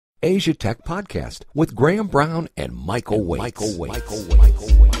Asia Tech Podcast with Graham Brown and Michael Waits.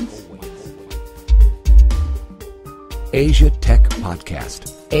 Asia Tech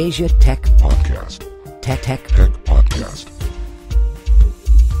Podcast. Asia Tech Podcast. Tech Podcast.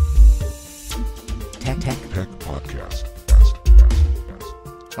 Tech Podcast.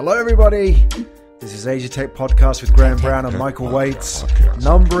 Hello, everybody. This is Asia Tech Podcast with Graham Brown and Michael Waits.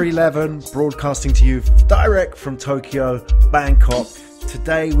 Number 11, broadcasting to you direct from Tokyo, Bangkok.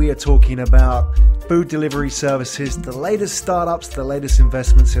 Today we are talking about food delivery services, the latest startups, the latest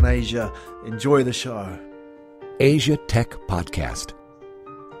investments in Asia. Enjoy the show. Asia Tech Podcast.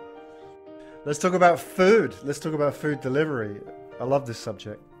 Let's talk about food. Let's talk about food delivery. I love this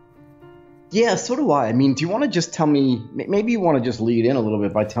subject. Yeah, so do I. I mean, do you want to just tell me, maybe you want to just lead in a little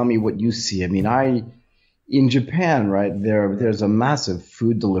bit by telling me what you see. I mean, in Japan, right, there's a massive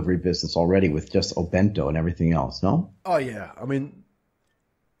food delivery business already with just Obento and everything else, no? Oh, yeah. I mean,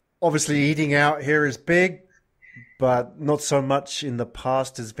 obviously eating out here is big, but not so much in the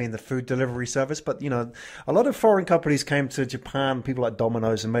past has been the food delivery service. But, you know, a lot of foreign companies came to Japan, people like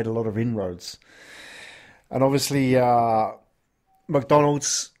Domino's, and made a lot of inroads. And obviously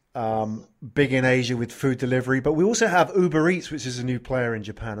McDonald's, big in Asia with food delivery, but we also have Uber Eats, which is a new player in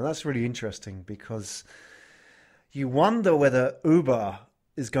Japan, and that's really interesting because you wonder whether Uber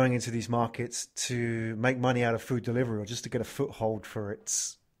is going into these markets to make money out of food delivery or just to get a foothold for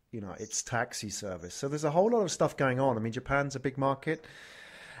its taxi service. So there's a whole lot of stuff going on. I mean, Japan's a big market.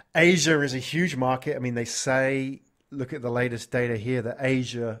 Asia is a huge market. I mean, they say, look at the latest data here, that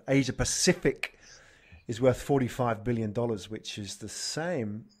Asia Pacific is worth $45 billion, which is the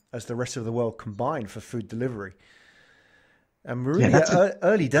same as the rest of the world combined for food delivery. And we're really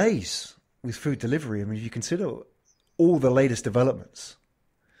early days with food delivery. I mean, if you consider all the latest developments,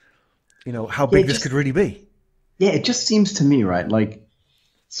 you know, how big this could really be. Yeah, it just seems to me, right? Like,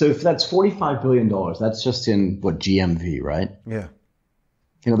 so if that's $45 billion, that's just in, GMV, right? Yeah.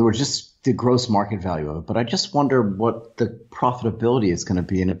 In other words, just the gross market value of it. But I just wonder what the profitability is going to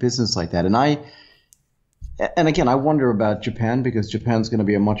be in a business like that. And again, I wonder about Japan because Japan's going to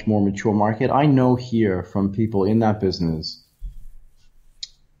be a much more mature market. I know here from people in that business,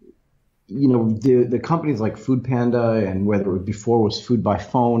 you know, the companies like Food Panda and whether it before was Food by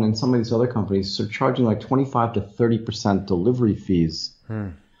Phone and some of these other companies are charging like 25 to 30% delivery fees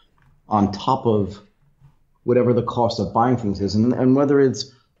on top of whatever the cost of buying things is. And whether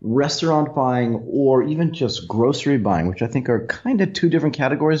it's restaurant buying or even just grocery buying, which I think are kind of two different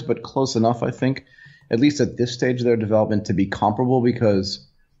categories, but close enough, I think, at least at this stage of their development, to be comparable because,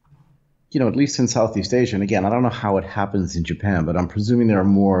 you know, at least in Southeast Asia, and again, I don't know how it happens in Japan, but I'm presuming there are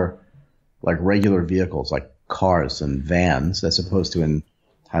more like regular vehicles like cars and vans as opposed to in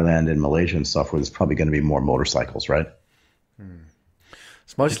Thailand and Malaysia and stuff where there's probably going to be more motorcycles, right?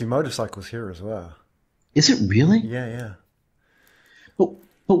 It's mostly motorcycles here as well. Is it really? Yeah.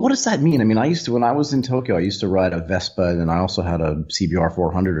 But what does that mean? I mean, when I was in Tokyo, I used to ride a Vespa and I also had a CBR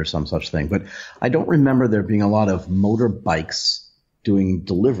 400 or some such thing. But I don't remember there being a lot of motorbikes doing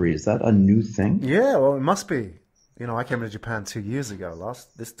delivery. Is that a new thing? Yeah, well, it must be. You know, I came to Japan 2 years ago,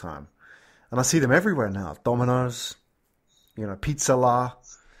 this time. And I see them everywhere now. Domino's, you know, Pizza La.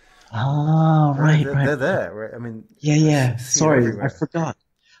 Oh, right. They're there. I mean, yeah. Sorry,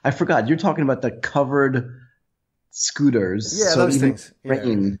 I forgot. You're talking about the covered scooters. Yeah, so those things.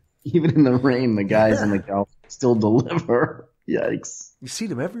 Rain, even in the rain, the guys in the golf still deliver. Yikes! You see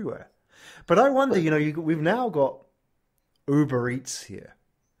them everywhere. But I wonder, you know, we've now got Uber Eats here,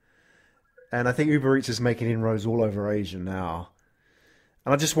 and I think Uber Eats is making inroads all over Asia now.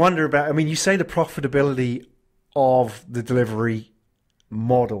 And I just wonder about. I mean, you say the profitability of the delivery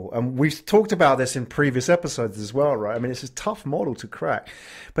model, and we've talked about this in previous episodes as well, right? I mean, it's a tough model to crack,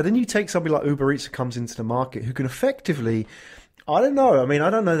 but then you take somebody like Uber Eats who comes into the market who can effectively, I don't know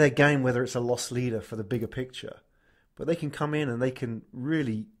their game, whether it's a loss leader for the bigger picture, but they can come in and they can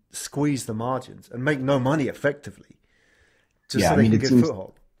really squeeze the margins and make no money effectively just so they can get a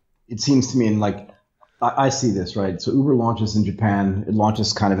foothold. It seems to me, and like I see this, right? So Uber launches in Japan. It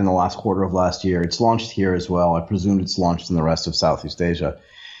launches kind of in the last quarter of last year. It's launched here as well. I presume it's launched in the rest of Southeast Asia.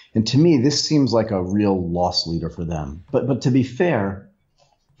 And to me, this seems like a real loss leader for them. But to be fair,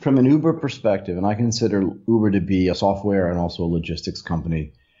 from an Uber perspective, and I consider Uber to be a software and also a logistics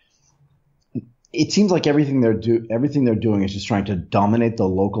company, it seems like everything they're doing is just trying to dominate the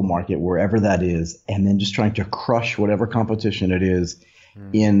local market wherever that is, and then just trying to crush whatever competition it is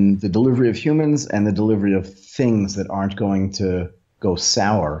in the delivery of humans and the delivery of things that aren't going to go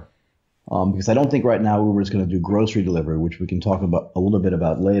sour. Because I don't think right now Uber is going to do grocery delivery, which we can talk about a little bit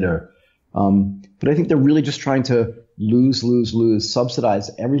about later. But I think they're really just trying to lose, subsidize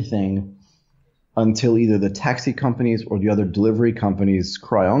everything until either the taxi companies or the other delivery companies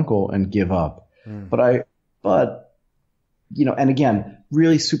cry uncle and give up. But and again,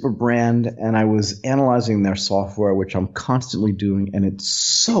 really super brand. And I was analyzing their software, which I'm constantly doing, and it's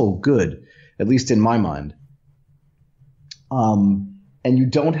so good, at least in my mind. And you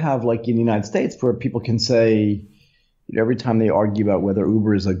don't have, like in the United States, where people can say, every time they argue about whether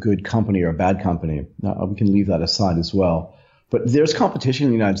Uber is a good company or a bad company. Now, we can leave that aside as well. But there's competition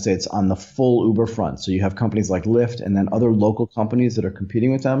in the United States on the full Uber front. So you have companies like Lyft and then other local companies that are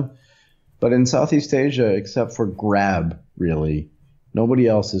competing with them. But in Southeast Asia, except for Grab, really, nobody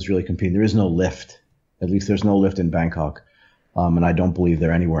else is really competing. There is no Lyft. At least there's no Lyft in Bangkok. And I don't believe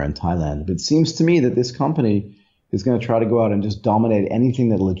they're anywhere in Thailand. But it seems to me that this company is going to try to go out and just dominate anything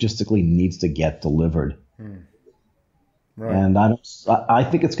that logistically needs to get delivered. Right. And I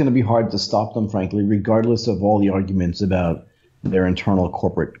think it's going to be hard to stop them, frankly, regardless of all the arguments about their internal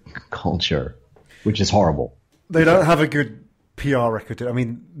corporate culture, which is horrible. They don't have a good PR record. I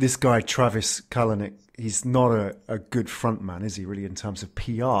mean, this guy, Travis Kalanick, he's not a good front man, is he, really, in terms of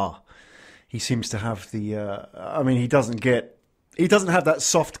PR? He seems to have the he doesn't have that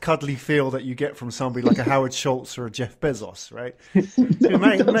soft, cuddly feel that you get from somebody like a Howard Schultz or a Jeff Bezos, right?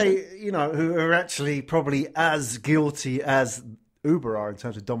 Who are actually probably as guilty as Uber are in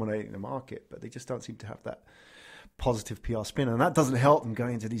terms of dominating the market, but they just don't seem to have that positive PR spin, and that doesn't help them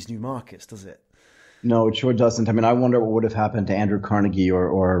going into these new markets, does it? No, it sure doesn't. I mean, I wonder what would have happened to Andrew Carnegie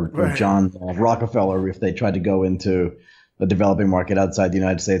or John Rockefeller if they tried to go into a developing market outside the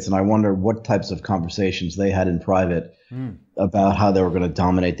United States, and I wonder what types of conversations they had in private about how they were going to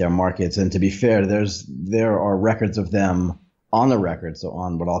dominate their markets. And to be fair, there are records of them on the record, so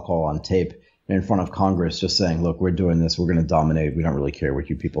on what I'll call on tape, in front of Congress, just saying, look, we're doing this, we're going to dominate, we don't really care what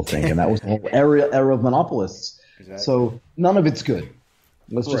you people think. And that was the whole era of monopolists. Exactly. So none of it's good.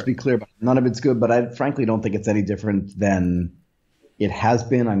 Let's just be clear about it. None of it's good, but I frankly don't think it's any different than it has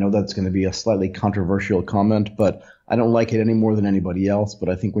been. I know that's going to be a slightly controversial comment, but I don't like it any more than anybody else. But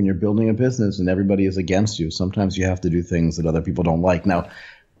I think when you're building a business and everybody is against you, sometimes you have to do things that other people don't like. Now,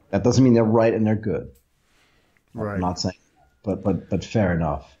 that doesn't mean they're right and they're good. Right. I'm not saying that, but fair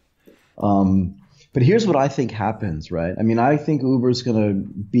enough. But here's what I think happens, right? I mean, I think Uber's going to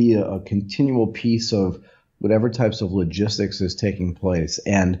be a continual piece of whatever types of logistics is taking place.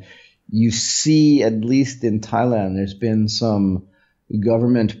 And you see, at least in Thailand, there's been some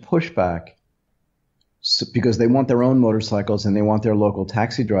government pushback because they want their own motorcycles and they want their local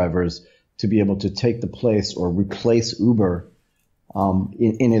taxi drivers to be able to take the place or replace Uber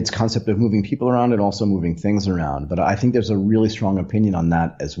in its concept of moving people around and also moving things around. But I think there's a really strong opinion on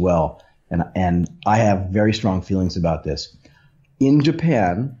that as well. And I have very strong feelings about this. In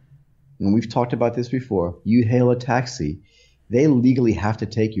Japan, and we've talked about this before, you hail a taxi, they legally have to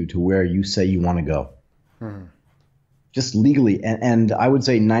take you to where you say you want to go. Just legally. And I would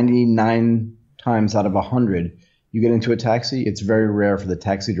say 99 times out of 100, you get into a taxi, it's very rare for the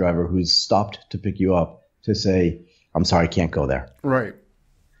taxi driver who's stopped to pick you up to say, I'm sorry, I can't go there. Right.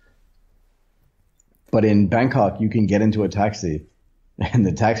 But in Bangkok, you can get into a taxi and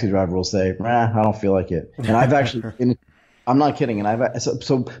the taxi driver will say, I don't feel like it. And I've actually I'm not kidding. And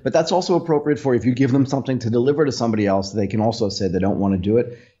but that's also appropriate for if you give them something to deliver to somebody else, they can also say they don't want to do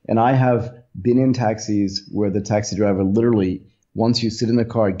it. And I have been in taxis where the taxi driver literally, once you sit in the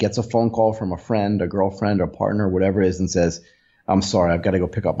car, gets a phone call from a friend, a girlfriend, or partner, whatever it is, and says, I'm sorry, I've got to go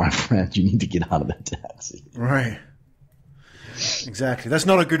pick up my friend. You need to get out of that taxi. Right. Exactly. That's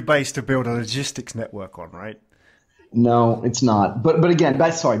not a good base to build a logistics network on, right? No, it's not. But again,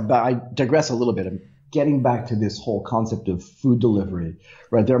 but I digress a little bit. I'm getting back to this whole concept of food delivery,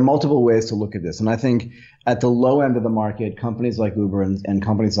 right? There are multiple ways to look at this. And I think at the low end of the market, companies like Uber and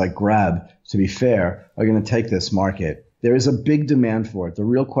companies like Grab, to be fair, are going to take this market. There is a big demand for it. The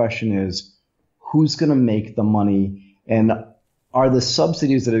real question is, who's going to make the money? And are the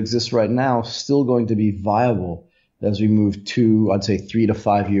subsidies that exist right now still going to be viable as we move to, I'd say, 3 to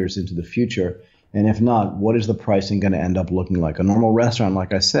 5 years into the future? And if not, what is the pricing going to end up looking like? A normal restaurant,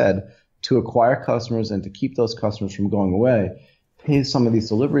 like I said, to acquire customers and to keep those customers from going away, pays some of these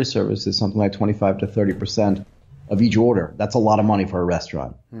delivery services something like 25 to 30% of each order. That's a lot of money for a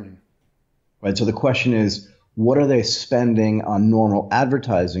restaurant. Right? So the question is, what are they spending on normal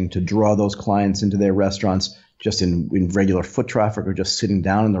advertising to draw those clients into their restaurants just in regular foot traffic or just sitting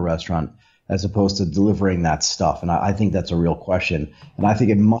down in the restaurant as opposed to delivering that stuff? And I think that's a real question. And I think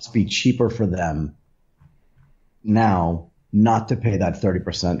it must be cheaper for them now not to pay that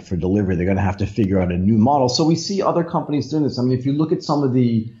 30% for delivery. They're going to have to figure out a new model. So we see other companies doing this. I mean, if you look at some of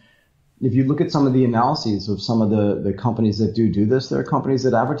the if you look at some of the analyses of some of the companies that do this, there are companies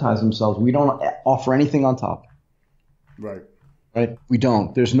that advertise themselves. We don't offer anything on top. Right. Right? We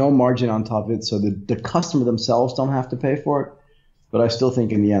don't. There's no margin on top of it, so the customer themselves don't have to pay for it. But I still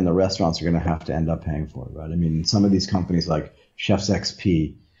think in the end, the restaurants are going to have to end up paying for it, right? I mean, some of these companies like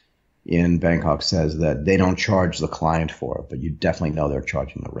ChefsXP in Bangkok says that they don't charge the client for it, but you definitely know they're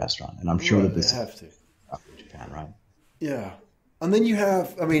charging the restaurant. And I'm sure that this have to. in Japan, right? Yeah. And then you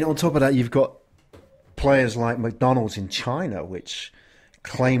have, I mean, on top of that, you've got players like McDonald's in China, which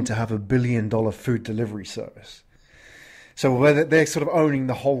claim to have $1 billion food delivery service. So whether they're sort of owning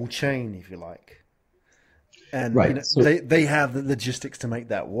the whole chain, if you like. And right. You know, so, they have the logistics to make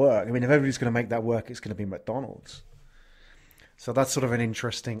that work. I mean, if everybody's going to make that work, it's going to be McDonald's. So that's sort of an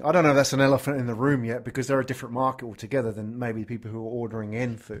interesting... I don't know if that's an elephant in the room yet, because they're a different market altogether than maybe people who are ordering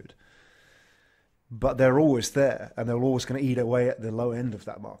in food. But they're always there, and they're always going to eat away at the low end of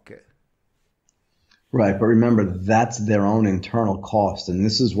that market. Right, but remember, that's their own internal cost. And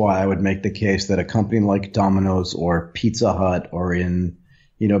this is why I would make the case that a company like Domino's or Pizza Hut or in,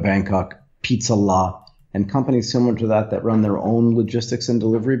 Bangkok, Pizza La, and companies similar to that run their own logistics and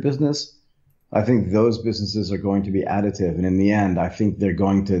delivery business, I think those businesses are going to be additive. And in the end, I think they're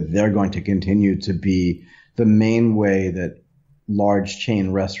going to continue to be the main way that large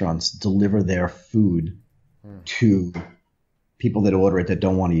chain restaurants deliver their food to people that order it that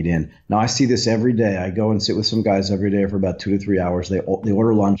don't want to eat in. Now, I see this every day. I go and sit with some guys every day for about 2 to 3 hours. They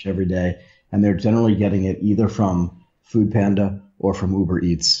order lunch every day, and they're generally getting it either from Food Panda or from Uber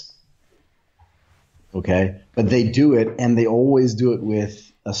Eats. Okay? But they do it, and they always do it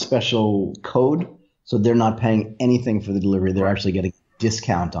with a special code, so they're not paying anything for the delivery. They're actually getting a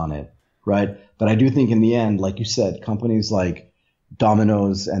discount on it, right? But I do think in the end, like you said, companies like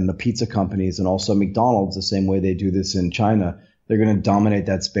Domino's and the pizza companies and also McDonald's, the same way they do this in China, they're going to dominate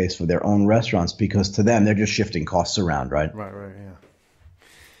that space for their own restaurants, because to them, they're just shifting costs around, right? Right, yeah.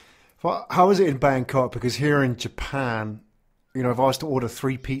 Well, how is it in Bangkok? Because here in Japan, if I was to order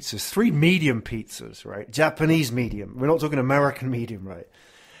 3 pizzas, 3 medium pizzas, right? Japanese medium. We're not talking American medium, right?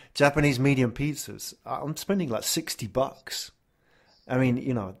 Japanese medium pizzas. I'm spending like $60. I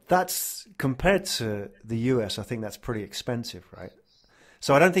mean, that's compared to the US, I think that's pretty expensive, right?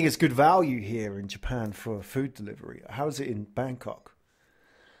 So I don't think it's good value here in Japan for food delivery. How is it in Bangkok?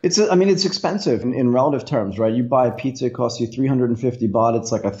 It's expensive in relative terms, right? You buy a pizza, it costs you 350 baht.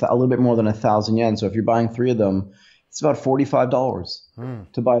 It's like a little bit more than 1,000 yen. So if you're buying 3 of them, it's about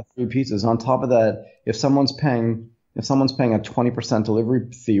 $45 to buy 3 pizzas. On top of that, if someone's paying a 20%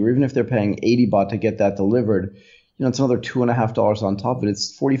 delivery fee, or even if they're paying 80 baht to get that delivered, it's another $2.50 on top of it.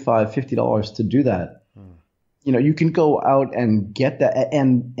 It's $45, $50 to do that. You can go out and get that.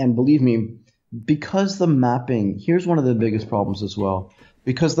 And believe me, because the mapping, here's one of the biggest problems as well.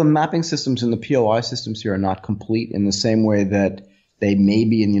 Because the mapping systems and the POI systems here are not complete in the same way that they may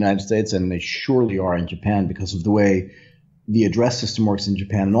be in the United States, and they surely are in Japan because of the way the address system works in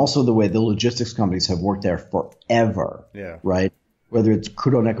Japan, and also the way the logistics companies have worked there forever. Yeah. Right? Whether it's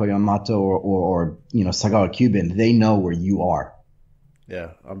Kuroneko Yamato or Sagawa Cuban, they know where you are.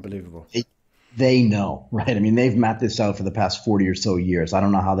 Yeah, unbelievable. They know, right? I mean, they've mapped this out for the past 40 or so years. I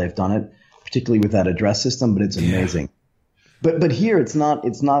don't know how they've done it, particularly with that address system, but it's amazing. Yeah. But here it's not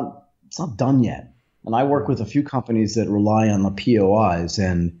done yet. And I work with a few companies that rely on the POIs,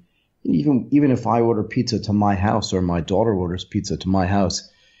 and even if I order pizza to my house or my daughter orders pizza to my house,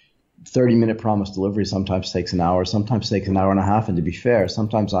 30-minute promise delivery sometimes takes an hour, sometimes takes an hour and a half. And to be fair,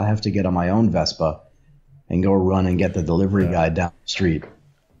 sometimes I have to get on my own Vespa and go run and get the delivery guy down the street.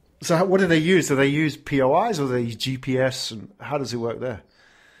 So what do they use? Do they use POIs or do they use GPS? And how does it work there?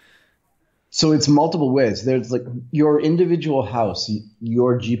 So it's multiple ways. There's like your individual house,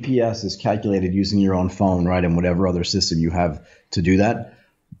 your GPS is calculated using your own phone, right, and whatever other system you have to do that.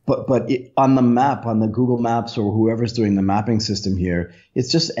 But on the map, on the Google Maps or whoever's doing the mapping system here,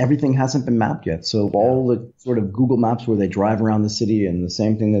 it's just everything hasn't been mapped yet. So all the sort of Google Maps where they drive around the city, and the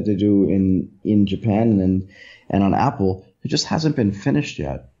same thing that they do in Japan and on Apple, it just hasn't been finished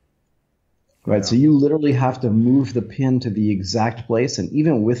yet. Right. Yeah. So you literally have to move the pin to the exact place. And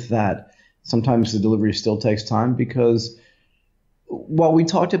even with that, sometimes the delivery still takes time, because while we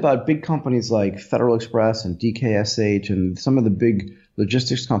talked about big companies like Federal Express and DKSH and some of the big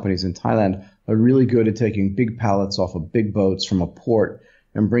logistics companies in Thailand are really good at taking big pallets off of big boats from a port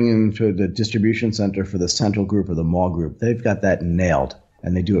and bringing them to the distribution center for the central group or the mall group. They've got that nailed,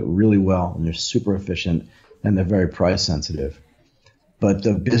 and they do it really well, and they're super efficient, and they're very price sensitive. But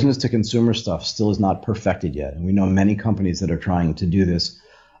the business to consumer stuff still is not perfected yet. And we know many companies that are trying to do this,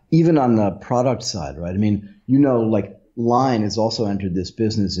 even on the product side, right? I mean, like Line has also entered this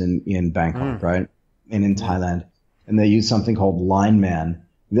business in Bangkok, right? And in Thailand. And they use something called Line Man.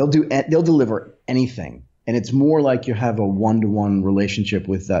 They'll deliver anything. And it's more like you have a one-to-one relationship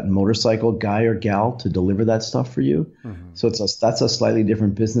with that motorcycle guy or gal to deliver that stuff for you. So that's a slightly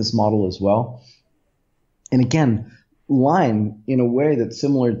different business model as well. And again, Line, in a way that's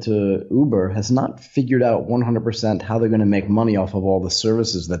similar to Uber, has not figured out 100% how they're going to make money off of all the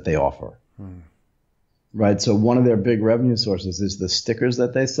services that they offer. Right? So one of their big revenue sources is the stickers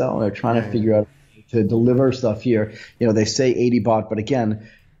that they sell. They're trying to figure out to deliver stuff here. You know, they say 80 baht, but again,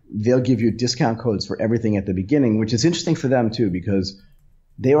 they'll give you discount codes for everything at the beginning, which is interesting for them too, because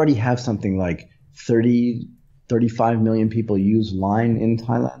they already have something like 35 million people use Line in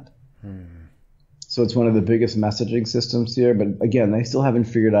Thailand. So it's one of the biggest messaging systems here. But again, they still haven't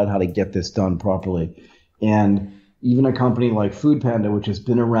figured out how to get this done properly. And even a company like Food Panda, which has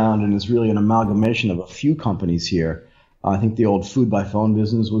been around and is really an amalgamation of a few companies here. I think the old food by phone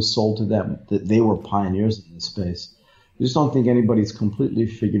business was sold to them. They were pioneers in this space. I just don't think anybody's completely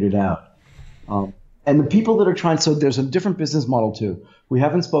figured it out. And the people that are trying, so there's a different business model too. We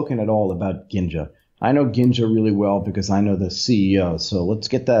haven't spoken at all about Ginja. I know Ginja really well because I know the CEO. So let's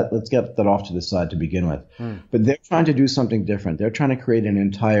get that off to the side to begin with. But they're trying to do something different. They're trying to create an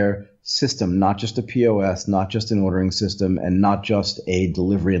entire system, not just a POS, not just an ordering system, and not just a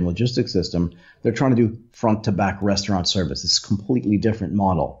delivery and logistics system. They're trying to do front to back restaurant service. It's a completely different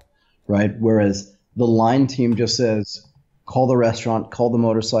model, right? Whereas the Line team just says, call the restaurant, call the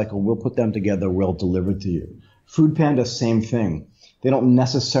motorcycle, we'll put them together, we'll deliver to you. Food Panda, same thing. They don't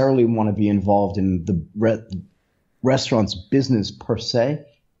necessarily want to be involved in the restaurant's business per se.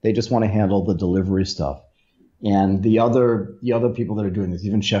 They just want to handle the delivery stuff. And the other people that are doing this,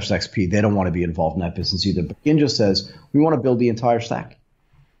 even ChefsXP, they don't want to be involved in that business either. But Ginja says, we want to build the entire stack.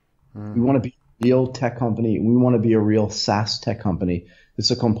 We want to be a real tech company. We want to be a real SaaS tech company.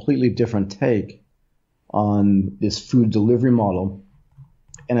 It's a completely different take on this food delivery model.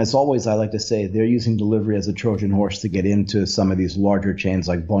 And as always, I like to say they're using delivery as a Trojan horse to get into some of these larger chains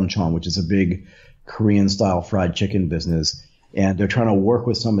like Bonchon, which is a big Korean-style fried chicken business. And they're trying to work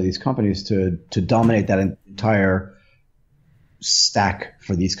with some of these companies to dominate that entire stack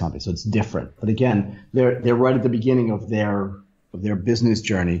for these companies. So it's different. But again, they're right at the beginning of their business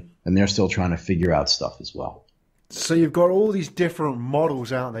journey, and they're still trying to figure out stuff as well. So you've got all these different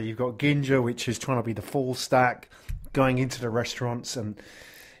models out there. You've got Ginja, which is trying to be the full stack, going into the restaurants and,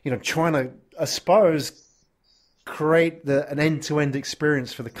 trying to, I suppose, create an end-to-end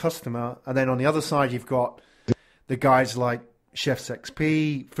experience for the customer. And then on the other side, you've got the guys like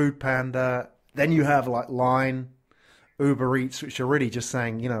ChefsXP, Food Panda. Then you have like Line, Uber Eats, which are really just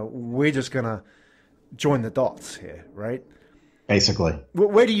saying, we're just going to join the dots here, right? Basically.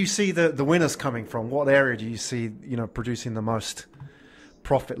 Where do you see the winners coming from? What area do you see, producing the most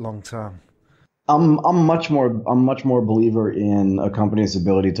profit long term? I'm much more a believer in a company's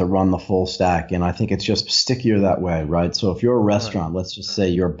ability to run the full stack, and I think it's just stickier that way, right? So if you're a restaurant, let's just say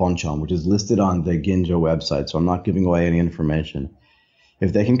you're Bonchon, which is listed on the Ginja website, so I'm not giving away any information.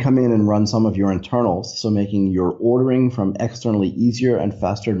 If they can come in and run some of your internals, so making your ordering from externally easier and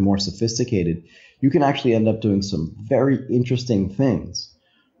faster and more sophisticated, you can actually end up doing some very interesting things,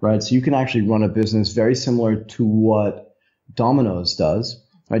 right? So you can actually run a business very similar to what Domino's does.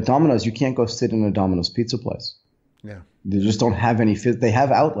 Right, Domino's, you can't go sit in a Domino's pizza place. Yeah. They just don't have any they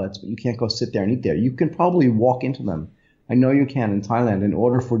have outlets, but you can't go sit there and eat there. You can probably walk into them. I know you can in Thailand and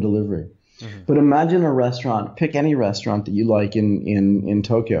order for delivery. But imagine a restaurant, pick any restaurant that you like in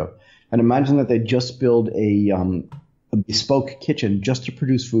Tokyo, and imagine that they just build a bespoke kitchen just to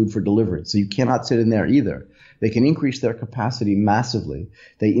produce food for delivery. So you cannot sit in there either. They can increase their capacity massively.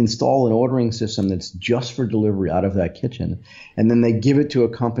 They install an ordering system that's just for delivery out of that kitchen. And then they give it to a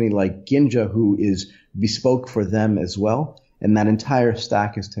company like Ginja, who is bespoke for them as well. And that entire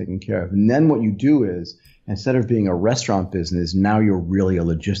stack is taken care of. And then what you do is, instead of being a restaurant business, now you're really a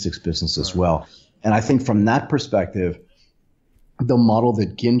logistics business as well. And I think from that perspective, the model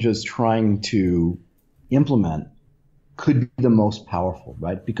that Ginja is trying to implement could be the most powerful,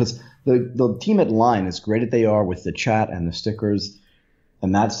 right? Because the team at Line, as great as they are with the chat and the stickers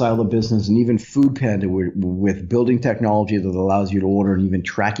and that style of business, and even Food Panda with building technology that allows you to order and even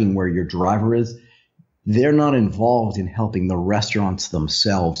tracking where your driver is, they're not involved in helping the restaurants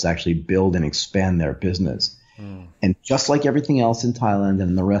themselves actually build and expand their business. And just like everything else in Thailand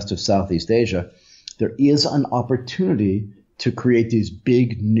and the rest of Southeast Asia, there is an opportunity to create these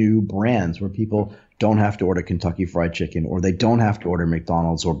big new brands where people don't have to order Kentucky Fried Chicken, or they don't have to order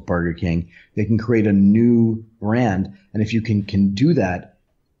McDonald's or Burger King. They can create a new brand. And if you can do that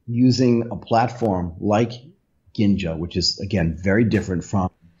using a platform like Ginja, which is, again, very different from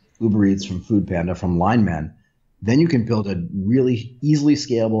Uber Eats, from Food Panda, from Line Man, then you can build a really easily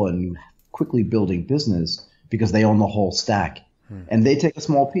scalable and quickly building business because they own the whole stack. And they take a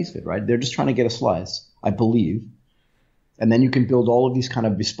small piece of it, right? They're just trying to get a slice, I believe. And then you can build all of these kind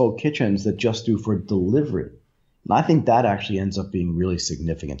of bespoke kitchens that just do for delivery. And I think that actually ends up being really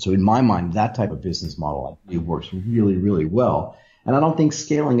significant. So in my mind, that type of business model actually works really, really well. And I don't think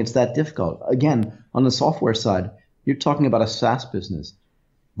scaling it's that difficult. Again, on the software side, you're talking about a SaaS business.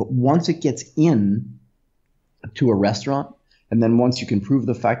 But once it gets in to a restaurant, and then once you can prove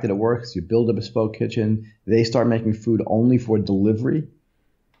the fact that it works, you build a bespoke kitchen, they start making food only for delivery,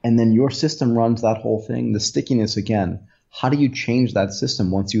 and then your system runs that whole thing. The stickiness again. How do you change that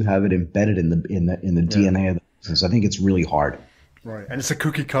system once you have it embedded in the DNA of the business? I think it's really hard. Right, and it's a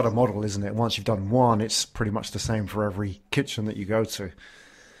cookie cutter model, isn't it? Once you've done one, it's pretty much the same for every kitchen that you go to.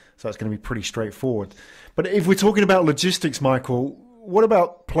 So it's going to be pretty straightforward. But if we're talking about logistics, Michael, what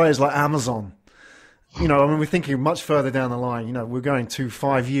about players like Amazon? You know, I mean, we're thinking much further down the line. You know, we're going to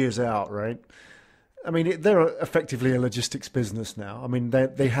 5 years out, right? I mean, they're effectively a logistics business now. I mean,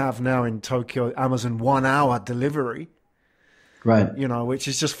 they have now in Tokyo Amazon 1 hour delivery, right? You know, which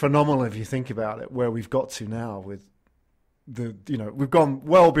is just phenomenal if you think about it. Where we've got to now with the, you know, we've gone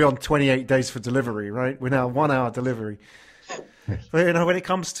well beyond 28 days for delivery, right? We're now 1 hour delivery. But, you know, when it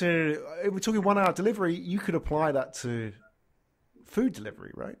comes to, if we're talking 1 hour delivery, you could apply that to food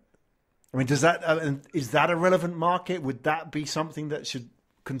delivery, right? I mean, is that a relevant market? Would that be something that should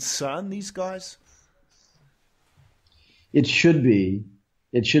concern these guys? It should be.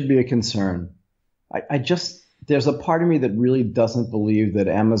 It should be a concern. There's a part of me that really doesn't believe that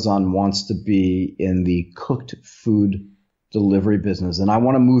Amazon wants to be in the cooked food delivery business. And I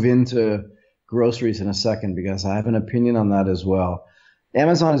want to move into groceries in a second because I have an opinion on that as well.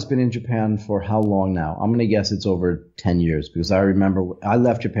 Amazon has been in Japan for how long now? I'm going to guess it's over 10 years because I remember I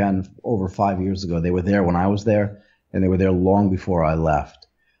left Japan over 5 years ago. They were there when I was there, and they were there long before I left.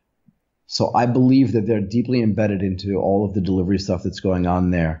 So I believe that they're deeply embedded into all of the delivery stuff that's going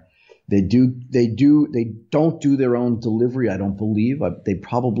on there. They don't do their own delivery, I don't believe. They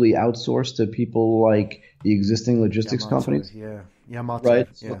probably outsource to people like the existing logistics companies. Yeah, Yamato, right?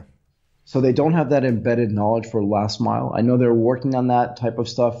 Yeah. So they don't have that embedded knowledge for last mile. I know they're working on that type of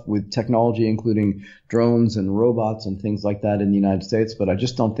stuff with technology, including drones and robots and things like that in the United States, but I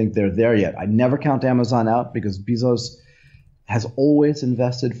just don't think they're there yet. I never count Amazon out because Bezos has always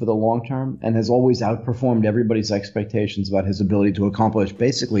invested for the long term and has always outperformed everybody's expectations about his ability to accomplish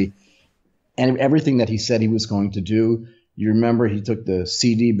basically and everything that he said he was going to do. You remember he took the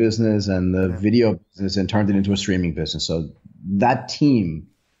CD business and the video business and turned it into a streaming business. So that team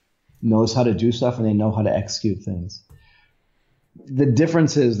knows how to do stuff and they know how to execute things. The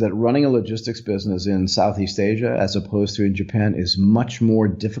difference is that running a logistics business in Southeast Asia as opposed to in Japan is much more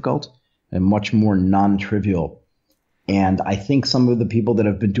difficult and much more non-trivial. And I think some of the people that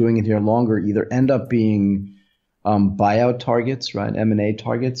have been doing it here longer either end up being buyout targets, right, M&A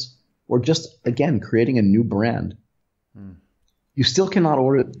targets, or just, again, creating a new brand. You still cannot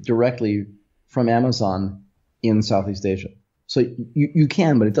order directly from Amazon in Southeast Asia. So you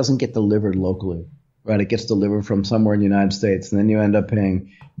can, but it doesn't get delivered locally, right? It gets delivered from somewhere in the United States, and then you end up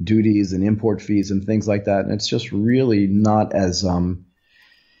paying duties and import fees and things like that. And it's just really not as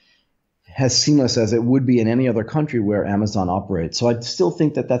seamless as it would be in any other country where Amazon operates. So I still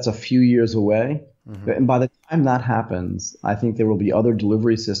think that that's a few years away. And by the time that happens, I think there will be other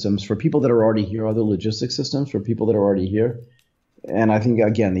delivery systems for people that are already here, other logistics systems for people that are already here. And I think,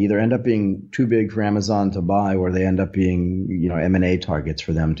 again, they either end up being too big for Amazon to buy or they end up being, you know, M&A targets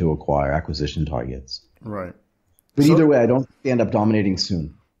for them to acquire, acquisition targets. Right. But either way, I don't think they end up dominating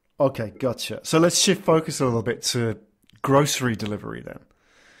soon. Okay, gotcha. So let's shift focus a little bit to grocery delivery then,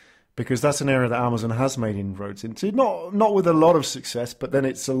 because that's an area that Amazon has made inroads into. Not with a lot of success, but then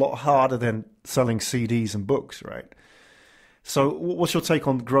it's a lot harder than selling CDs and books, right? So what's your take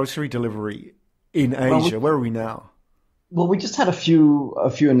on grocery delivery in Asia? Where are we now? Well, we just had a few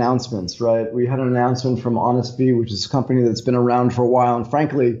announcements, right? We had an announcement from Honest Bee, which is a company that's been around for a while and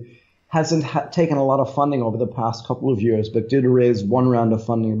frankly hasn't taken a lot of funding over the past couple of years, but did raise one round of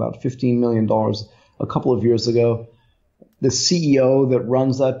funding, about $15 million a couple of years ago. The CEO that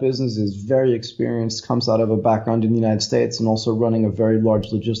runs that business is very experienced, comes out of a background in the United States and also running a very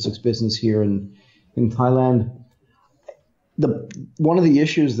large logistics business here in Thailand. One of the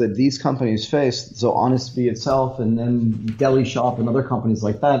issues that these companies face, so Honest Bee itself and then Deli Shop and other companies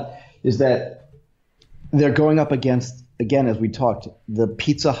like that, is that they're going up against, again, as we talked, the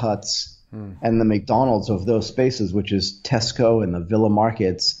Pizza Huts and the McDonald's of those spaces, which is Tesco and the Villa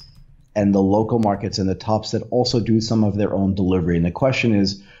Markets. and the local markets and the tops that also do some of their own delivery. And the question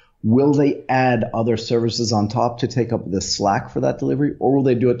is, will they add other services on top to take up the slack for that delivery, or will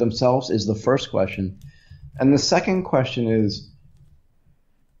they do it themselves is the first question. And the second question is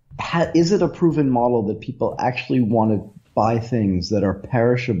it a proven model that people actually want to buy things that are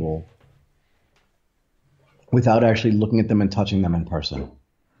perishable without actually looking at them and touching them in person?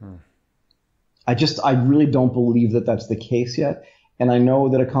 I really don't believe that that's the case yet. And I know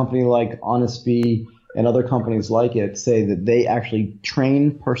that a company like Honest Bee and other companies like it say that they actually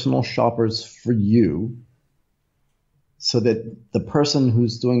train personal shoppers for you so that the person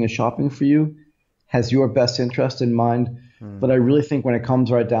who's doing the shopping for you has your best interest in mind. But I really think when it comes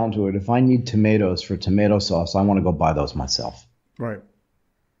right down to it, if I need tomatoes for tomato sauce, I want to go buy those myself. Right.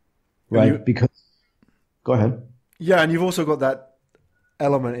 Right? Because go ahead. Yeah, and you've also got that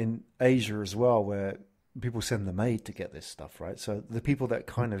element in Asia as well where people send the maid to get this stuff, right? So the people that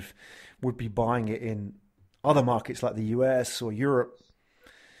kind of would be buying it in other markets like the US or Europe,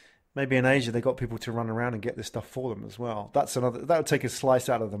 maybe in Asia, they got people to run around and get this stuff for them as well. That would take a slice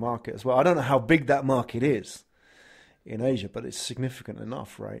out of the market as well. I don't know how big that market is in Asia, but it's significant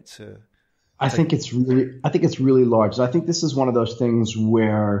enough, right? I think it's really large. I think this is one of those things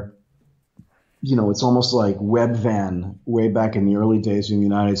where, it's almost like Webvan way back in the early days in the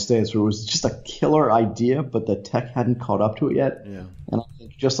United States, where it was just a killer idea, but the tech hadn't caught up to it yet. Yeah. And I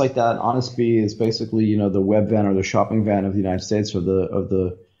think just like that, Honest Bee is basically, the Webvan or the shopping van of the United States of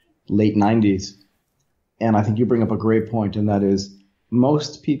the late 90s. And I think you bring up a great point, and that is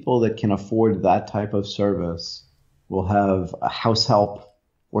most people that can afford that type of service will have a house help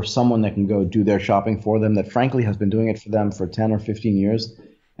or someone that can go do their shopping for them that frankly has been doing it for them for 10 or 15 years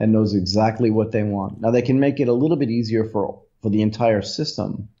and knows exactly what they want. Now, they can make it a little bit easier for the entire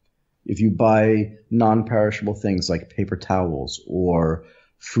system if you buy non-perishable things like paper towels or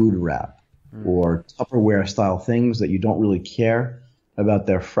food wrap or Tupperware style things that you don't really care about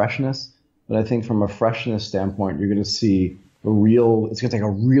their freshness. But I think from a freshness standpoint, you're going to see it's going to take a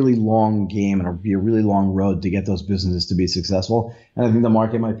really long game and be a really long road to get those businesses to be successful. And I think the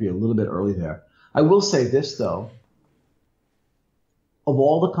market might be a little bit early there. I will say this, though. Of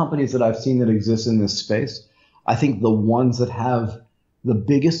all the companies that I've seen that exist in this space, I think the ones that have the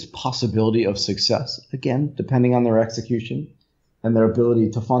biggest possibility of success, again, depending on their execution and their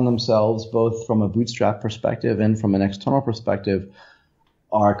ability to fund themselves, both from a bootstrap perspective and from an external perspective,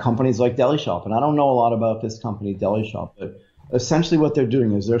 are companies like Deli Shop. And I don't know a lot about this company, Deli Shop, but essentially what they're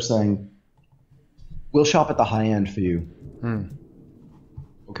doing is they're saying, we'll shop at the high end for you.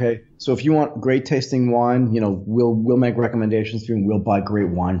 Okay, so if you want great tasting wine, we'll make recommendations for you and we'll buy great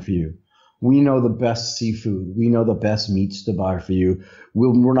wine for you. We know the best seafood. We know the best meats to buy for you.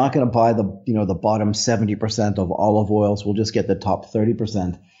 We're not going to buy the bottom 70% of olive oils. We'll just get the top 30%.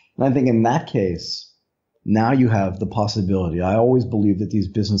 And I think in that case, now you have the possibility. I always believe that these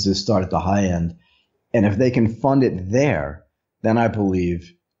businesses start at the high end. And if they can fund it there, then I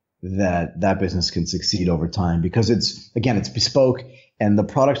believe that business can succeed over time because it's bespoke and the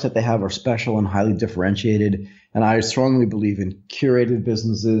products that they have are special and highly differentiated. And I strongly believe in curated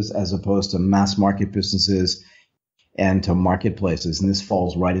businesses as opposed to mass market businesses and to marketplaces. And this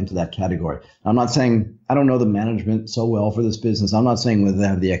falls right into that category. I'm not saying I don't know the management so well for this business. I'm not saying whether they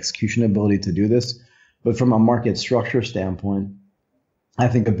have the execution ability to do this, but from a market structure standpoint, I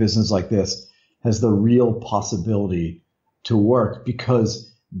think a business like this has the real possibility to work because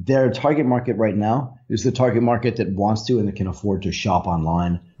their target market right now is the target market that wants to and that can afford to shop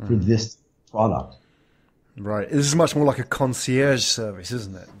online for this product. Right. This is much more like a concierge service,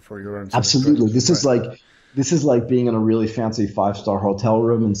 isn't it? For your own. Absolutely. This is like being in a really fancy 5-star hotel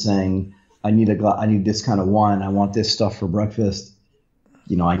room and saying, I need this kind of wine. I want this stuff for breakfast.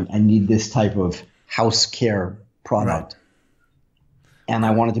 I need this type of house care product. Right. And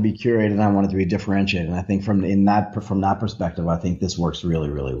I want it to be curated and I want it to be differentiated. And I think from that perspective, I think this works really,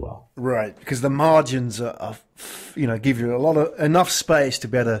 really well. Right. Because the margins are give you enough space to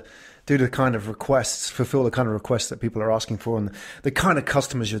be able to do the kind of requests, fulfill the kind of requests that people are asking for. And the kind of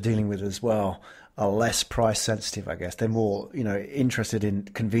customers you're dealing with as well are less price sensitive, I guess. They're more, interested in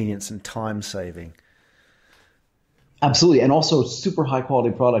convenience and time saving. Absolutely. And also super high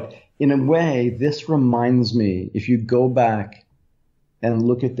quality product. In a way, this reminds me, if you go back and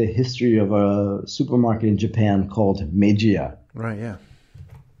look at the history of a supermarket in Japan called Meijia. Right, yeah.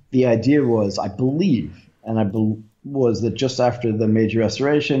 The idea was, I believe, was that just after the Meiji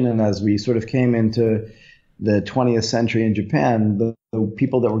Restoration and as we sort of came into the 20th century in Japan, the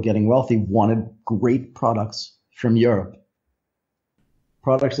people that were getting wealthy wanted great products from Europe,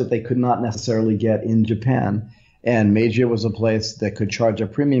 products that they could not necessarily get in Japan. And Meiji was a place that could charge a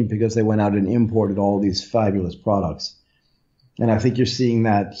premium because they went out and imported all these fabulous products. And I think you're seeing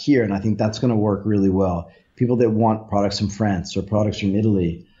that here, and I think that's going to work really well. People that want products from France or products from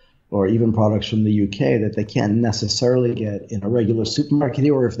Italy or even products from the UK that they can't necessarily get in a regular supermarket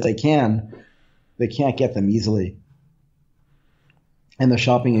here, or if they can, they can't get them easily. And the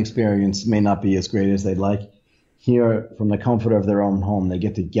shopping experience may not be as great as they'd like. Here, from the comfort of their own home, they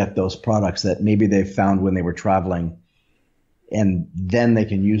get those products that maybe they found when they were traveling, and then they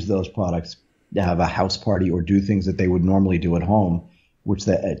can use those products to have a house party or do things that they would normally do at home,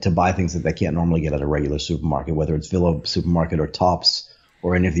 to buy things that they can't normally get at a regular supermarket, whether it's Villa Supermarket or Tops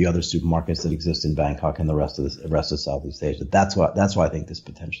or any of the other supermarkets that exist in Bangkok and the rest of Southeast Asia. That's why I think this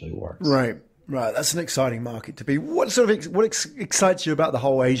potentially works. Right. That's an exciting market to be. What excites you about the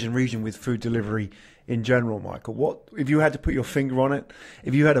whole Asian region with food delivery in general, Michael? What if you had to put your finger on it?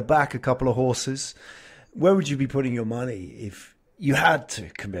 If you had to back a couple of horses, where would you be putting your money if you had to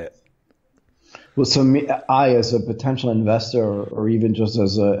commit? Well, so I, as a potential investor, or even just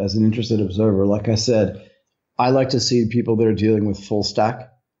as an interested observer, like I said, I like to see people that are dealing with full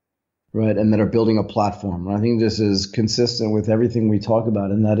stack, right, and that are building a platform. And I think this is consistent with everything we talk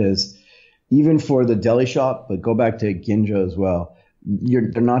about, and that is even for the deli shop, but go back to Ginja as well.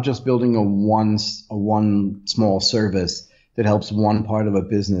 They're not just building a one small service that helps one part of a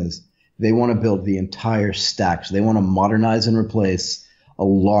business. They want to build the entire stack. So they want to modernize and replace a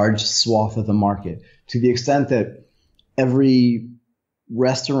large swath of the market, to the extent that every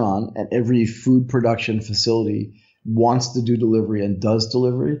restaurant and every food production facility wants to do delivery and does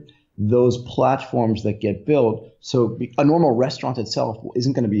delivery. Those platforms that get built, so a normal restaurant itself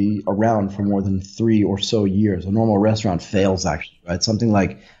isn't going to be around for more than 3 or so years. A normal restaurant fails, actually, right? Something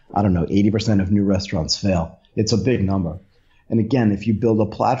like, 80% of new restaurants fail. It's a big number. And again, if you build a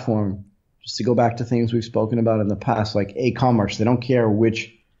platform, just to go back to things we've spoken about in the past, like e-commerce, they don't care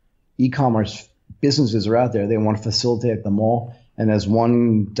which e-commerce businesses are out there. They want to facilitate them all. And as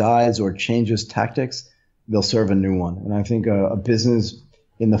one dies or changes tactics, they'll serve a new one. And I think a business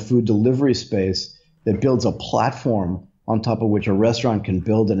in the food delivery space that builds a platform on top of which a restaurant can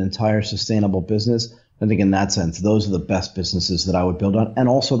build an entire sustainable business, I think in that sense, those are the best businesses that I would build on, and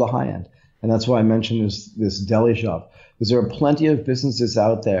also the high end. And that's why I mentioned this deli shop, because there are plenty of businesses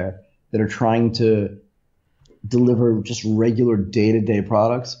out there that are trying to deliver just regular day-to-day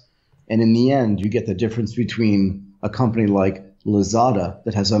products. And in the end, you get the difference between a company like Lazada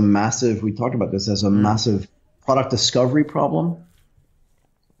that has a massive, we talked about this, has a massive product discovery problem,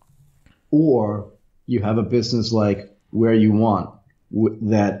 or you have a business like Where You Want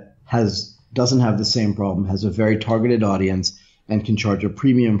that doesn't have the same problem, has a very targeted audience, and can charge a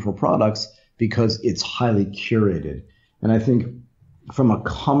premium for products because it's highly curated. And I think from a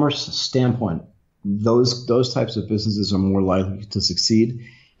commerce standpoint, those types of businesses are more likely to succeed.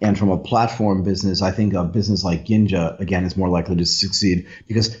 And from a platform business, I think a business like Ginja, again, is more likely to succeed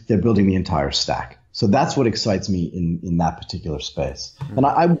because they're building the entire stack. So that's what excites me in that particular space. And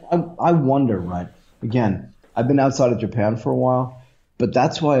I wonder, right, again, I've been outside of Japan for a while, but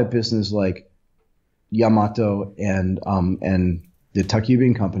that's why a business like Yamato and the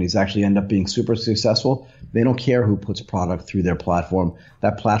Takubin companies actually end up being super successful. They don't care who puts product through their platform.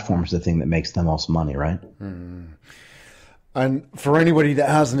 That platform is the thing that makes the most money, right? Mm. And for anybody that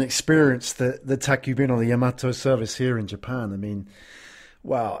hasn't experienced the Takubin or the Yamato service here in Japan, I mean,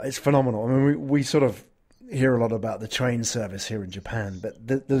 wow, it's phenomenal. I mean, we sort of hear a lot about the train service here in Japan, but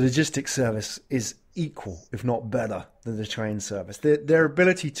the logistics service is equal, if not better, than the train service. Their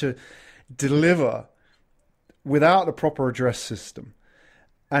ability to deliver without a proper address system.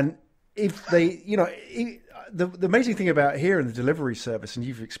 And if they, the amazing thing about here in the delivery service, and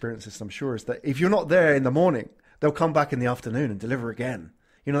you've experienced this, I'm sure, is that if you're not there in the morning, they'll come back in the afternoon and deliver again.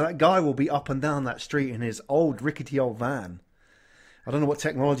 That guy will be up and down that street in his rickety old van. I don't know what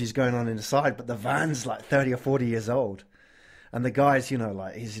technology is going on inside, but the van's like 30 or 40 years old. And the guy's, he's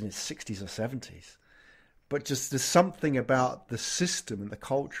in his 60s or 70s. But just there's something about the system and the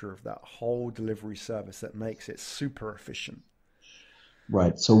culture of that whole delivery service that makes it super efficient.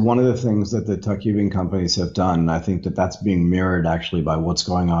 Right. So one of the things that the Takubin companies have done, I think that's being mirrored actually by what's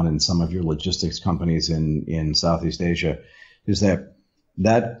going on in some of your logistics companies in Southeast Asia, is that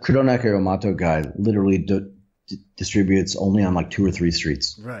Kuronaka Yamato guy literally distributes only on like 2 or 3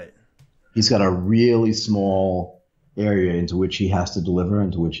 streets. Right. He's got a really small area into which he has to deliver,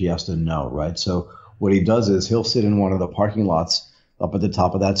 into which he has to know, right? So what he does is he'll sit in one of the parking lots up at the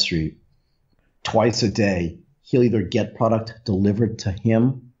top of that street twice a day. He'll either get product delivered to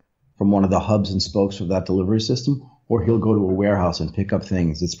him from one of the hubs and spokes of that delivery system, or he'll go to a warehouse and pick up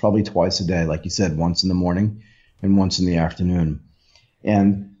things. It's probably twice a day, like you said, once in the morning and once in the afternoon.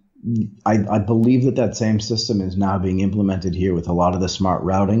 And I believe that same system is now being implemented here with a lot of the smart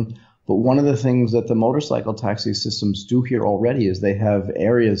routing. But one of the things that the motorcycle taxi systems do here already is they have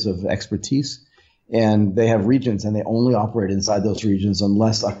areas of expertise and they have regions, and they only operate inside those regions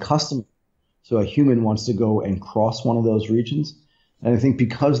unless a customer, so a human, wants to go and cross one of those regions. And I think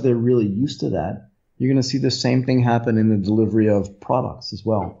because they're really used to that, you're going to see the same thing happen in the delivery of products as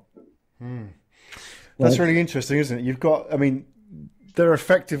well. That's really interesting, isn't it? You've got, I mean, they're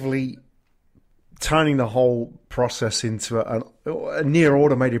effectively turning the whole process into a near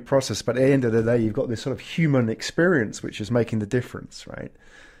automated process, but at the end of the day, you've got this sort of human experience which is making the difference, right?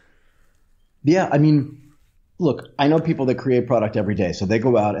 Yeah, I mean, look, I know people that create product every day. So they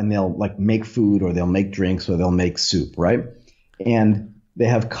go out and they'll like make food, or they'll make drinks, or they'll make soup, right? And they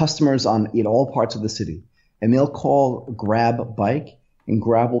have customers in all parts of the city, and they'll call Grab Bike, and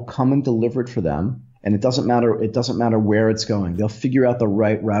Grab will come and deliver it for them. And it doesn't matter where it's going. They'll figure out the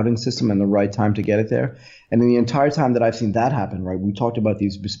right routing system and the right time to get it there. And in the entire time that I've seen that happen, right, we talked about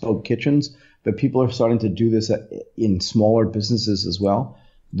these bespoke kitchens, but people are starting to do this in smaller businesses as well.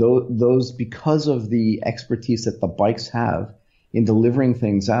 Those, because of the expertise that the bikes have in delivering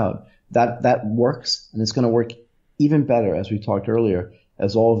things out, that works, and it's going to work even better, as we talked earlier,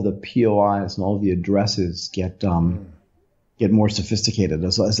 as all of the POIs and all of the addresses get more sophisticated,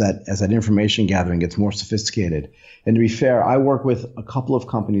 as that information gathering gets more sophisticated. And to be fair, I work with a couple of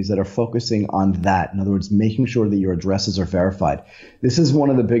companies that are focusing on that. In other words, making sure that your addresses are verified. This is one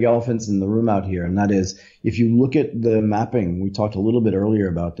of the big elephants in the room out here, and that is, if you look at the mapping, we talked a little bit earlier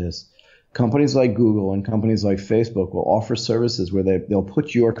about this, companies like Google and companies like Facebook will offer services where they'll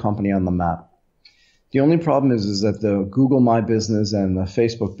put your company on the map. The only problem is that the Google My Business and the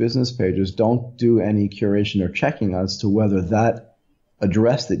Facebook business pages don't do any curation or checking as to whether that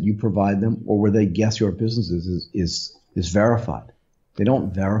address that you provide them or where they guess your business is verified. They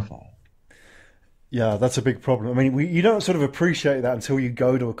don't verify. Yeah, that's a big problem. I mean, you don't sort of appreciate that until you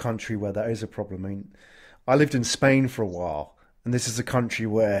go to a country where that is a problem. I mean, I lived in Spain for a while, and this is a country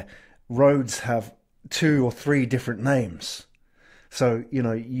where roads have 2 or 3 different names. So,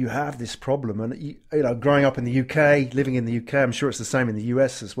 you have this problem. And, growing up in the UK, living in the UK, I'm sure it's the same in the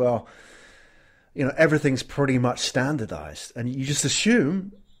US as well. Everything's pretty much standardized. And you just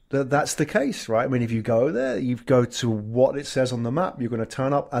assume that that's the case, right? I mean, if you go there, you go to what it says on the map, you're going to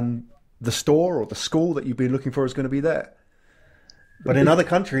turn up and the store or the school that you've been looking for is going to be there. But in other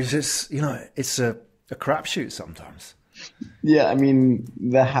countries, it's a crapshoot sometimes. Yeah, I mean,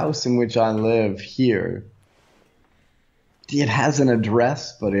 the house in which I live here, it has an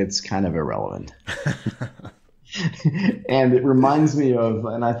address, but it's kind of irrelevant. And it reminds me of,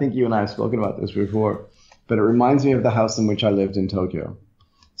 and I think you and I have spoken about this before, but it reminds me of the house in which I lived in Tokyo.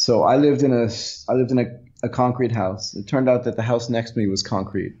 So I lived in a concrete house. It turned out that the house next to me was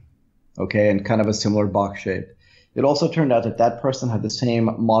concrete, okay, and kind of a similar box shape. It also turned out that person had the same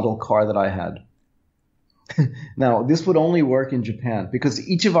model car that I had. Now, this would only work in Japan because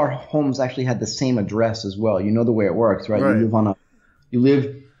each of our homes actually had the same address as well. You know the way it works, right? Right. You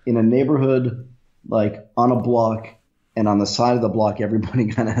live in a neighborhood, like on a block, and on the side of the block, everybody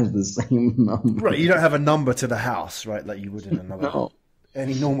kind of has the same number. Right. You don't have a number to the house, right, like you would in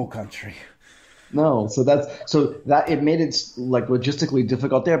any normal country. No. So that it made it like logistically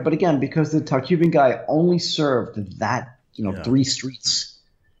difficult there. But again, because the Takuban guy only served that, 3 streets.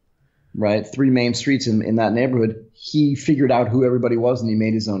 Right, 3 main streets in that neighborhood, he figured out who everybody was and he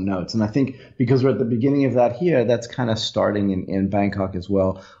made his own notes. And I think because we're at the beginning of that here, that's kind of starting in Bangkok as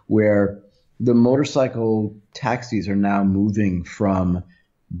well, where the motorcycle taxis are now moving from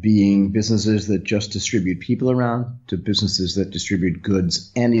being businesses that just distribute people around to businesses that distribute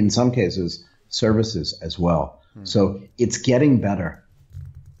goods and in some cases services as well. So it's getting better.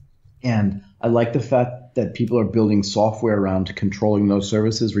 And I like the fact that people are building software around controlling those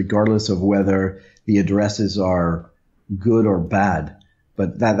services, regardless of whether the addresses are good or bad.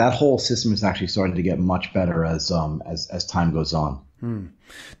 But that whole system is actually starting to get much better as time goes on.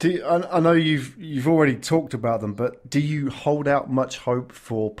 I know you've already talked about them, but do you hold out much hope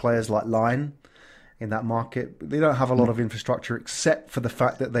for players like Line in that market? They don't have a lot of infrastructure except for the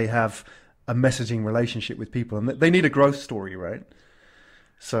fact that they have a messaging relationship with people, and they need a growth story, right?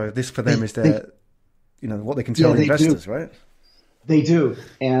 So this for them is their, what they can tell investors, right? They do.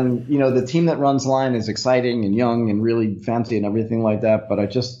 And, the team that runs Line is exciting and young and really fancy and everything like that. But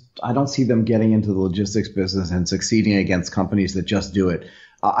I don't see them getting into the logistics business and succeeding against companies that just do it.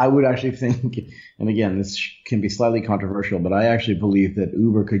 I would actually think, and again, this can be slightly controversial, but I actually believe that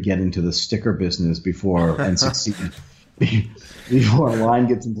Uber could get into the sticker business and succeed before Line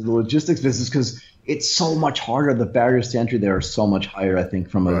gets into the logistics business. Because, it's so much harder. The barriers to entry there are so much higher, I think,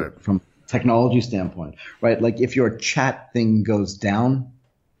 from a technology standpoint, right? Like if your chat thing goes down,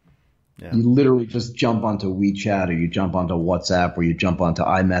 you literally just jump onto WeChat or you jump onto WhatsApp or you jump onto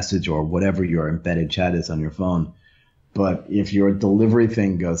iMessage or whatever your embedded chat is on your phone. But if your delivery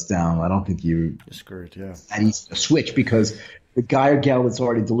thing goes down, I don't think you're screwed. Yeah, that easy to switch because the guy or gal that's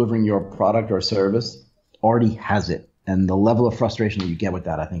already delivering your product or service already has it. And the level of frustration that you get with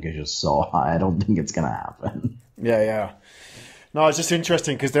that, I think, is just so high. I don't think it's going to happen. Yeah. No, it's just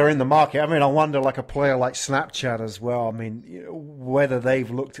interesting because they're in the market. I mean, I wonder, like a player like Snapchat as well. I mean, whether they've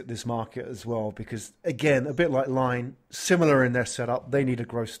looked at this market as well. Because, again, a bit like Line, similar in their setup. They need a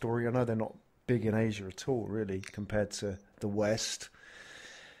growth story. I know they're not big in Asia at all, really, compared to the West.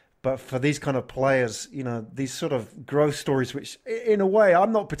 But for these kind of players, these sort of growth stories, which in a way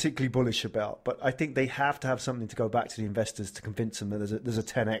I'm not particularly bullish about, but I think they have to have something to go back to the investors to convince them that there's a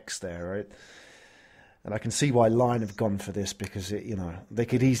 10x there, right? And I can see why Line have gone for this because they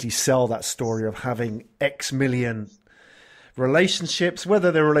could easily sell that story of having X million relationships,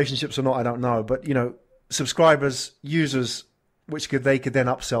 whether they're relationships or not, I don't know. But subscribers, users, which they could then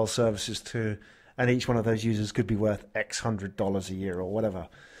upsell services to, and each one of those users could be worth X $100 a year or whatever.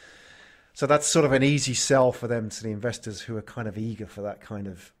 So that's sort of an easy sell for them to the investors who are kind of eager for that kind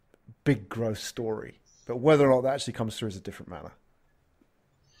of big growth story. But whether or not that actually comes through is a different matter.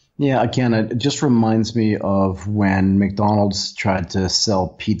 Yeah, again, it just reminds me of when McDonald's tried to sell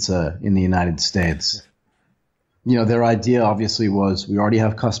pizza in the United States. Their idea obviously was we already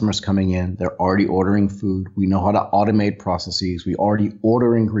have customers coming in. They're already ordering food. We know how to automate processes. We already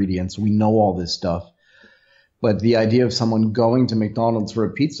order ingredients. We know all this stuff. But the idea of someone going to McDonald's for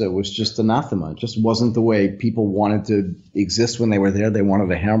a pizza was just anathema. It just wasn't the way people wanted to exist when they were there. They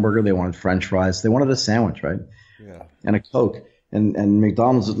wanted a hamburger. They wanted French fries. They wanted a sandwich, right? Yeah. And a Coke. And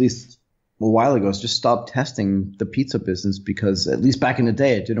McDonald's, at least a while ago, just stopped testing the pizza business because, at least back in the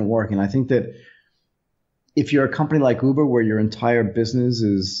day, it didn't work. And I think that if you're a company like Uber where your entire business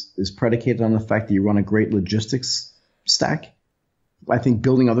is predicated on the fact that you run a great logistics stack, I think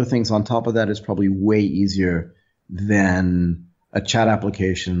building other things on top of that is probably way easier than a chat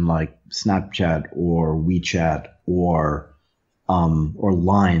application like Snapchat or WeChat or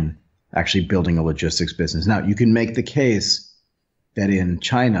Line actually building a logistics business. Now, you can make the case that in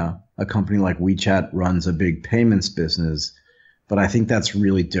China, a company like WeChat runs a big payments business, but I think that's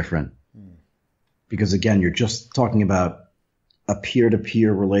really different. Because again, you're just talking about a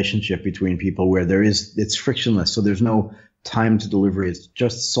peer-to-peer relationship between people where it's frictionless. So there's no time to delivery. It's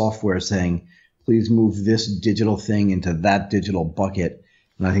just software saying, please move this digital thing into that digital bucket.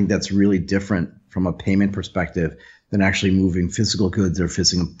 And I think that's really different from a payment perspective than actually moving physical goods or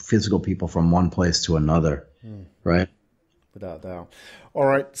physical people from one place to another, right? Without doubt. All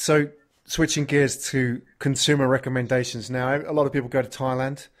right, so switching gears to consumer recommendations now. A lot of people go to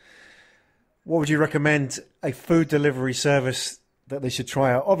Thailand. What would you recommend a food delivery service that they should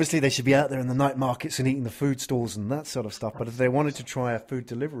try out? Obviously, they should be out there in the night markets and eating the food stalls and that sort of stuff. But if they wanted to try a food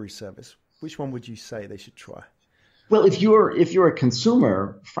delivery service, which one would you say they should try? Well, if you're a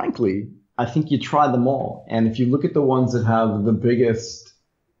consumer, frankly, I think you try them all. And if you look at the ones that have the biggest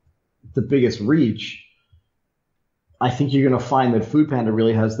reach, I think you're going to find that Food Panda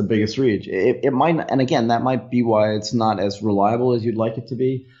really has the biggest reach. It might, and again, that might be why it's not as reliable as you'd like it to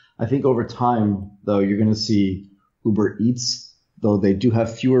be. I think over time, though, you're going to see Uber Eats, though they do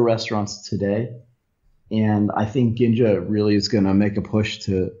have fewer restaurants today. And I think Ginja really is going to make a push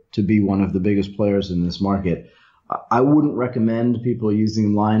to be one of the biggest players in this market. I wouldn't recommend people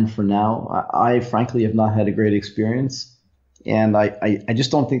using Line for now. I frankly have not had a great experience. And I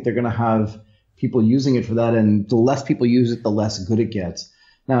just don't think they're going to have people using it for that. And the less people use it, the less good it gets.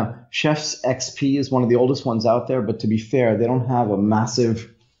 Now, ChefsXP is one of the oldest ones out there. But to be fair, they don't have a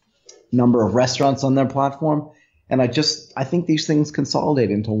massive number of restaurants on their platform. And I think these things consolidate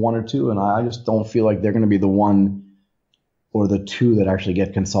into one or two, and I just don't feel like they're going to be the one or the two that actually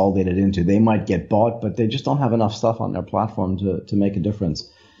get consolidated into. They might get bought, but they just don't have enough stuff on their platform to make a difference.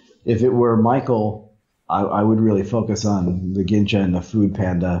 If it were Michael, I would really focus on the Ginja and the Food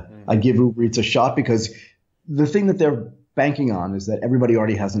Panda. I'd give Uber Eats a shot because the thing that they're banking on is that everybody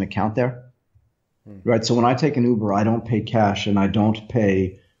already has an account there, right? So when I take an Uber, I don't pay cash and I don't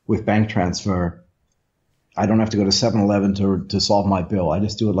pay with bank transfer. I don't have to go to 7-Eleven to solve my bill. I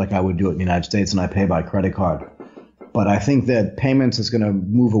just do it like I would do it in the United States, and I pay by credit card. But I think that payments is going to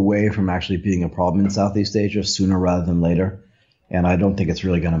move away from actually being a problem in Southeast Asia sooner rather than later, and I don't think it's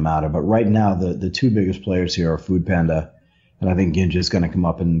really going to matter. But right now, the two biggest players here are Food Panda, and I think Ginja is going to come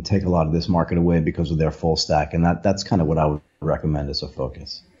up and take a lot of this market away because of their full stack, and that's kind of what I would recommend as a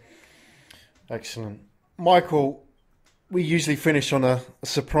focus. Excellent. Michael, we usually finish on a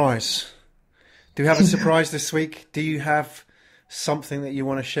surprise. Do you have a surprise this week? Do you have something that you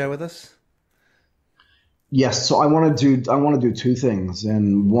want to share with us? Yes, so I want to do two things,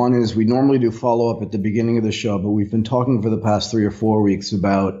 and one is we normally do follow up at the beginning of the show, but we've been talking for the past 3 or 4 weeks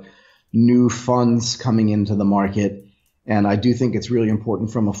about new funds coming into the market, and I do think it's really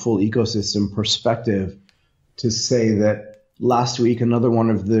important from a full ecosystem perspective to say that last week one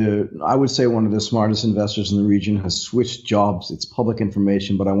of the smartest investors in the region has switched jobs. It's public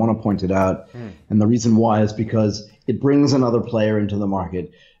information, but I want to point it out, and the reason why is because it brings another player into the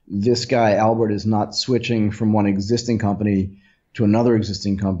market. This guy, Albert, is not switching from one existing company to another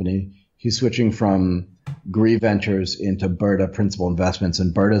existing company. He's switching from Gree Ventures into Berta Principal Investments,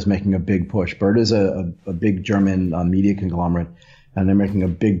 and Berta is making a big push. Berta is a big German media conglomerate, and they're making a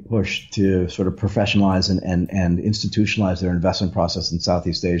big push to sort of professionalize and institutionalize their investment process in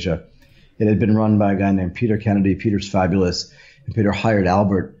Southeast Asia. It had been run by a guy named Peter Kennedy. Peter's fabulous, and Peter hired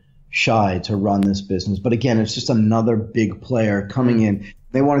Albert Shy to run this business. But again, it's just another big player coming in.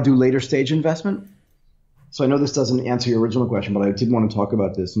 They want to do later stage investment. So I know this doesn't answer your original question, but I did want to talk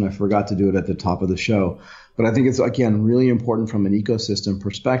about this, and I forgot to do it at the top of the show. But I think it's, again, really important from an ecosystem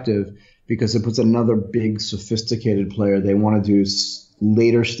perspective because it puts another big sophisticated player. They want to do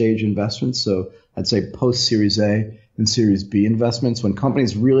later stage investments. So I'd say post Series A and Series B investments when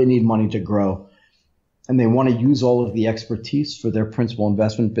companies really need money to grow. And they want to use all of the expertise for their principal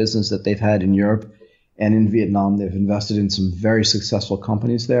investment business that they've had in Europe and in Vietnam. They've invested in some very successful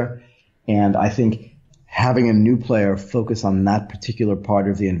companies there. And I think having a new player focus on that particular part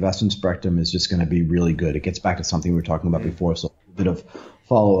of the investment spectrum is just going to be really good. It gets back to something we were talking about before, so a bit of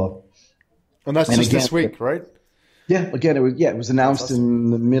follow-up. And that's just this week, right? Yeah, again, it was announced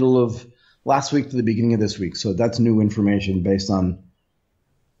in the middle of last week to the beginning of this week. So that's new information based on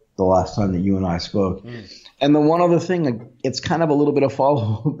the last time that you and I spoke. And the one other thing, it's kind of a little bit of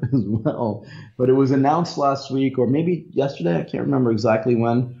follow-up as well, but it was announced last week or maybe yesterday. I can't remember exactly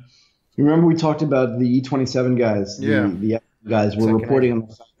when. You remember we talked about the E27 guys? Yeah. The guys were reporting on the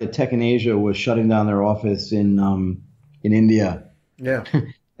fact that Tech in Asia was shutting down their office in India. Yeah.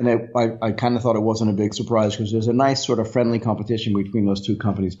 And I kind of thought it wasn't a big surprise because there's a nice sort of friendly competition between those two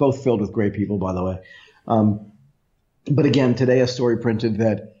companies, both filled with great people, by the way. But again, today a story printed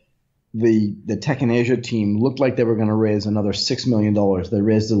that the Tech in Asia team looked like they were going to raise another $6 million. They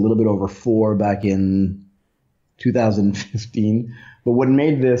raised a little bit over $4 back in 2015. But what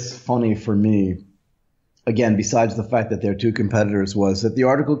made this funny for me, again, besides the fact that they're two competitors, was that the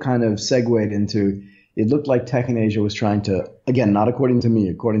article kind of segued into it looked like Tech in Asia was trying to, again, not according to me,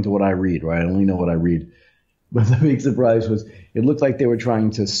 according to what I read, right? I only know what I read. But the big surprise was it looked like they were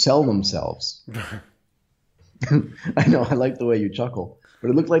trying to sell themselves. I know, I like the way you chuckle. But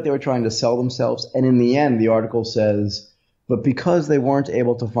it looked like they were trying to sell themselves. And in the end, the article says, but because they weren't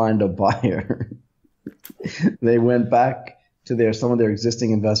able to find a buyer, they went back to some of their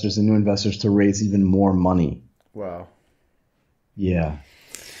existing investors and new investors to raise even more money. Wow. Yeah.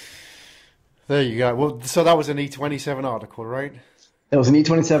 There you go. Well, so that was an E27 article, right? It was an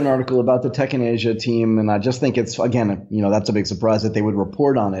E27 article about the Tech in Asia team, and I just think it's, again, that's a big surprise that they would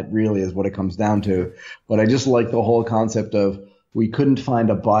report on it, really, is what it comes down to. But I just like the whole concept of we couldn't find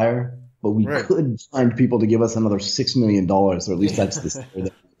a buyer, but we could find people to give us another $6 million, or at least that's the story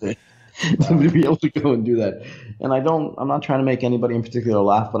to be able to go and do that. And I'm not trying to make anybody in particular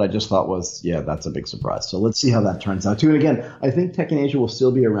laugh, but I just thought that's a big surprise. So let's see how that turns out too. And again, I think Tech in Asia will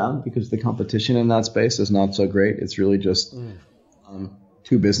still be around because the competition in that space is not so great. It's really just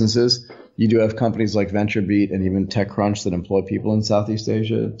two businesses. You do have companies like VentureBeat and even TechCrunch that employ people in Southeast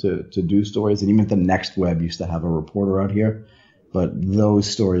Asia to do stories. And even the Next Web used to have a reporter out here, but those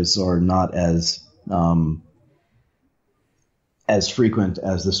stories are not as frequent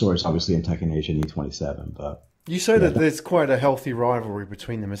as the stories, obviously, in Tech in Asia and E27. But you say that there's quite a healthy rivalry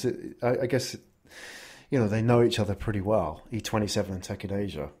between them. Is it? I guess they know each other pretty well. E27 and Tech in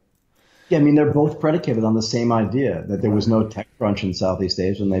Asia. Yeah, I mean they're both predicated on the same idea that there was no TechCrunch in Southeast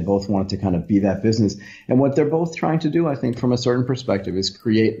Asia, and they both wanted to kind of be that business. And what they're both trying to do, I think, from a certain perspective, is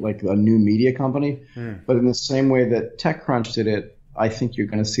create like a new media company. But in the same way that TechCrunch did it, I think you're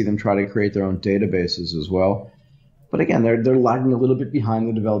going to see them try to create their own databases as well. But again, they're lagging a little bit behind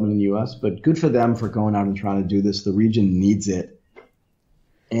the development in the U.S., but good for them for going out and trying to do this. The region needs it.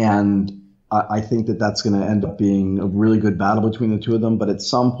 And I think that that's going to end up being a really good battle between the two of them. But at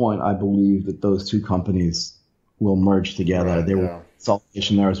some point, I believe that those two companies will merge together. Right, there will be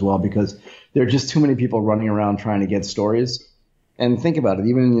consolidation there as well because there are just too many people running around trying to get stories. And think about it,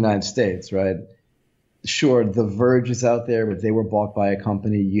 even in the United States, right? Sure, The Verge is out there, but they were bought by a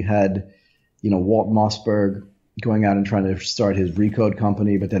company. You had Walt Mossberg going out and trying to start his Recode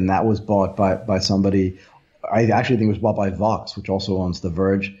company, but then that was bought by somebody. I actually think it was bought by Vox, which also owns The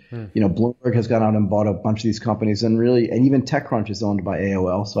Verge. Bloomberg has gone out and bought a bunch of these companies, and even TechCrunch is owned by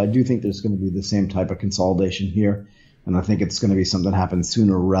AOL. So I do think there's going to be the same type of consolidation here, and I think it's going to be something that happens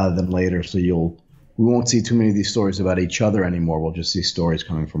sooner rather than later. So we won't see too many of these stories about each other anymore. We'll just see stories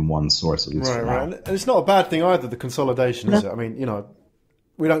coming from one source at least. Right. And it's not a bad thing either, the consolidation, is it? I mean,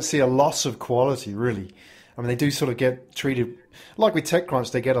 we don't see a loss of quality, really. I mean, they do sort of get treated, like with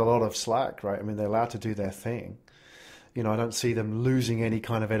TechCrunch, they get a lot of slack, right? I mean, they're allowed to do their thing. I don't see them losing any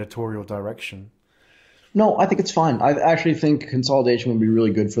kind of editorial direction. No, I think it's fine. I actually think consolidation would be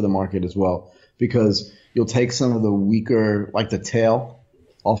really good for the market as well, because you'll take some of the weaker, like the tail,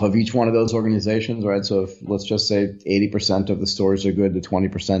 off of each one of those organizations, right? So if, let's just say 80% of the stories are good, the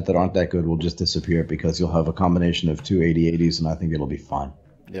 20% that aren't that good will just disappear because you'll have a combination of two 80/80s, and I think it'll be fine.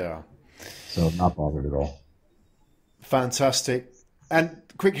 Yeah. So not bothered at all. Fantastic. And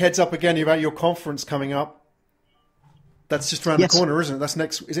quick heads up again about your conference coming up. That's just around the corner, isn't it? That's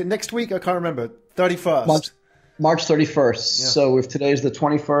is it next week? I can't remember. 31st. March 31st. Yeah. So if today's the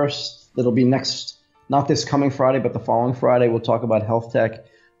 21st, it'll be not this coming Friday, but the following Friday. We'll talk about health tech.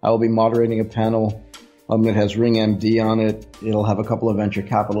 I will be moderating a panel that has Ring MD on it. It'll have a couple of venture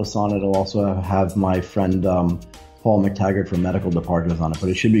capitalists on it. It'll also have my friend Paul McTaggart from Medical Departments on it. But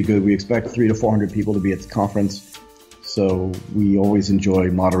it should be good. We expect 300 to 400 people to be at the conference. So we always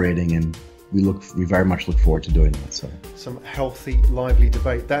enjoy moderating, and we very much look forward to doing that. So some healthy, lively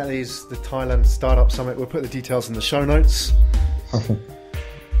debate. That is the Thailand Startup Summit. We'll put the details in the show notes. Perfect.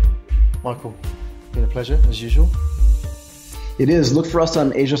 Michael, been a pleasure as usual. It is. Look for us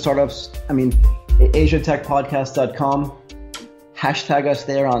on AsiaTechPodcast.com. Hashtag us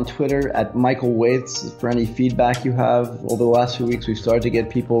there on Twitter at Michael Waits for any feedback you have. Over the last few weeks, we've started to get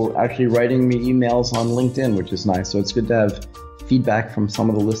people actually writing me emails on LinkedIn, which is nice. So it's good to have feedback from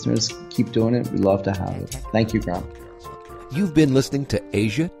some of the listeners. Keep doing it. We love to have it. Thank you, Graham. You've been listening to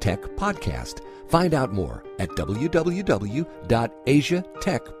Asia Tech Podcast. Find out more at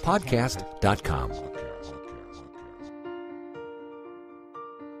www.asiatechpodcast.com.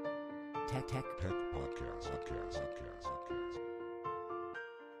 Tech Podcast.